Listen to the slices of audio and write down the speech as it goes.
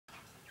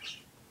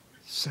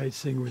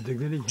Sightseeing with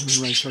Dignity,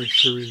 Human Rights Art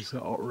Series,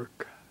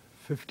 artwork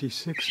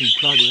 56 in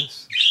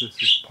progress.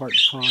 This is part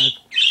 5,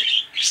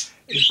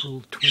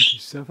 April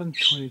 27th,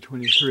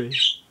 2023.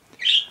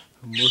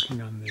 I'm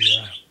working on the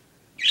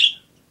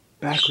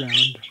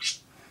background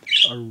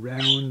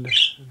around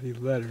the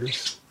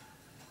letters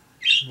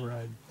where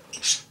I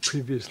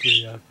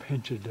previously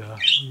painted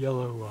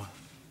yellow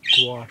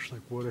gouache,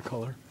 like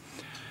watercolor,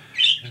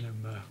 and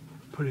I'm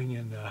putting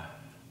in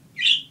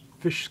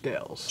fish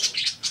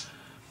scales,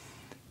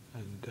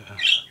 and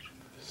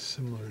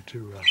similar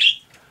to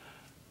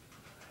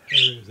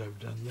areas I've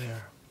done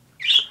there.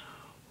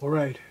 All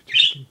right, to be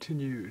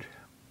continued.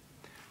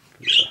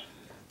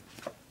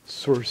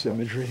 Source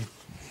imagery,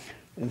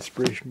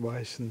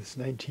 inspiration-wise, in this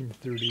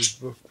 1930s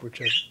book,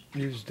 which I've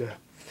used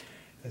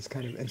as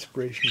kind of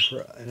inspiration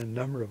for in a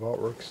number of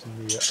artworks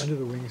in the Under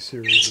the Wing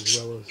series, as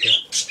well as the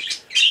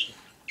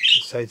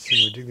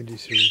Sightseeing with Dignity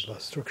series, La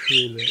structure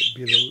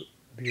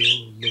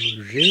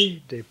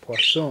biologique des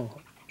poissons,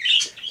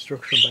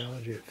 Structural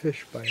Biology of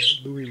Fish by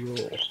Louis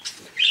Rolle.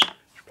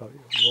 It's probably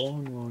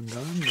long, long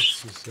gone.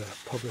 This was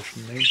published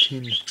in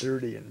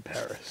 1930 in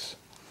Paris.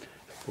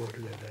 Bought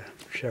it at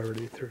a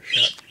charity thrift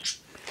shop,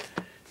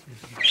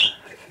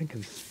 I think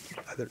in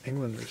either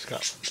England or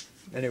Scotland.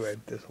 Anyway,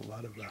 there's a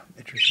lot of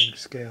interesting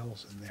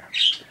scales in there.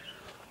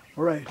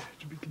 All right,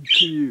 to be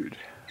continued.